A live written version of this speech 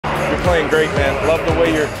playing great, man. Love the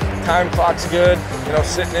way your time clock's good, you know,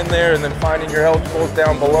 sitting in there and then finding your eligibles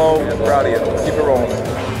down below. Proud of you. Keep it rolling.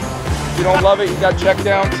 If you don't love it, you got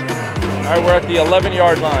checkdowns. All right, we're at the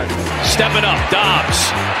 11-yard line. Stepping up,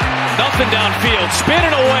 Dobbs. Nothing downfield,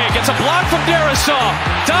 spinning away, gets a block from Darisaw.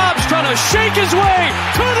 Dobbs trying to shake his way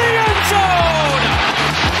to the end zone.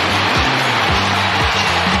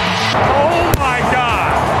 Oh my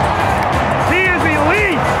God. He is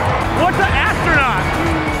elite. What's an astronaut?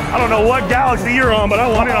 I don't know what galaxy you're on, but I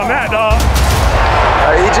want in on that, dog.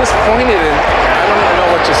 He just pointed and I don't even know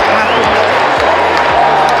what just happened.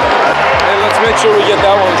 Hey, let's make sure we get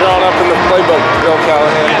that one drawn up in the playbook, Bill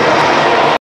Callahan.